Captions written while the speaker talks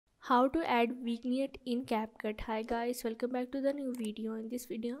How to add vignette in Capcut. Hi guys, welcome back to the new video. In this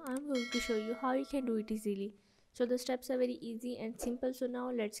video I'm going to show you how you can do it easily. So the steps are very easy and simple. So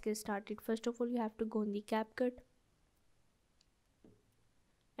now let's get started. First of all, you have to go in the Capcut,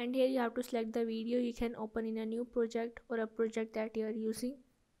 and here you have to select the video you can open in a new project or a project that you are using.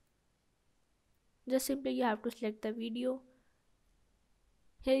 Just simply you have to select the video.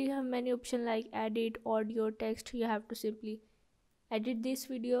 Here you have many options like edit, audio, text. You have to simply edit this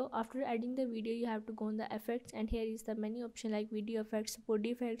video. After adding the video, you have to go on the effects, and here is the menu option like video effects, body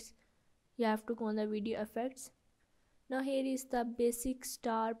effects. You have to go on the video effects. Now here is the basic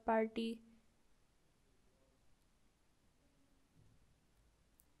star party.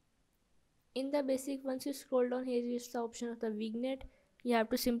 In the basic, once you scroll down, here is the option of the vignette. You have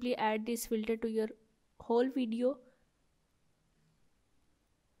to simply add this filter to your whole video.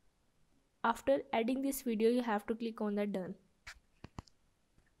 After adding this video, you have to click on the done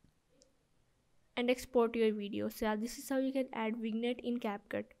and export your video. So yeah, this is how you can add vignette in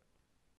Capcut.